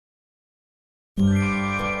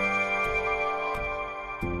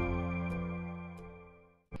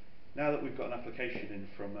got an application in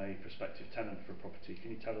from a prospective tenant for a property, can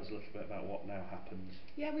you tell us a little bit about what now happens?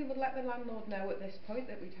 Yeah, we would let the landlord know at this point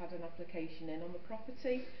that we'd had an application in on the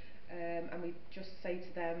property, and we'd just say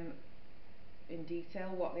to them in detail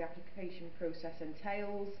what the application process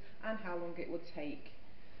entails and how long it would take.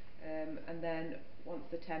 And then once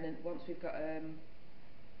we've got a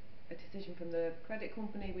decision from the credit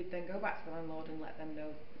company, we'd then go back to the landlord and let them know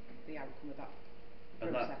the outcome of that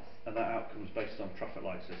process. And that outcome is based on traffic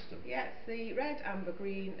light system? Yeah, it's the red, amber,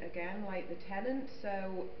 green, again like the tenant.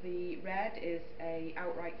 So the red is a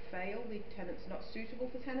outright fail. The tenant's not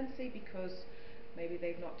suitable for tenancy because maybe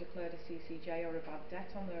they've not declared a CCJ or a bad debt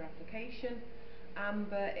on their application.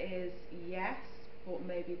 Amber is yes, but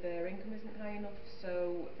maybe their income isn't high enough,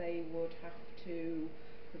 so they would have to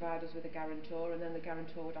provide us with a guarantor, and then the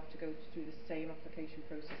guarantor would have to go through the same application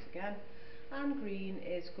process again. And green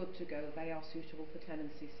is good to go, they are suitable for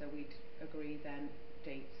tenancy, so we'd agree then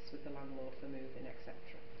dates with the landlord for moving, etc.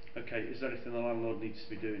 Okay, is there anything the landlord needs to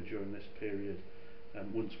be doing during this period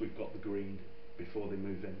once we've got the green before they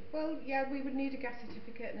move in? Well, yeah, we would need a gas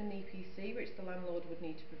certificate and an EPC, which the landlord would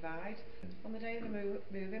need to provide. On the day of the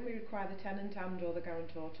move-in, we require the tenant and or the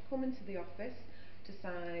guarantor to come into the office to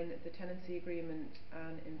sign the tenancy agreement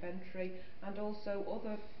and inventory, and also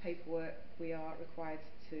other paperwork we are required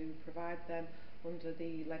to provide them under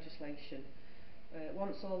the legislation.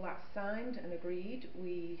 Once all that's signed and agreed,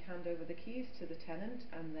 we hand over the keys to the tenant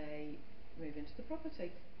and they move into the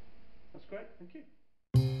property. That's great, thank you.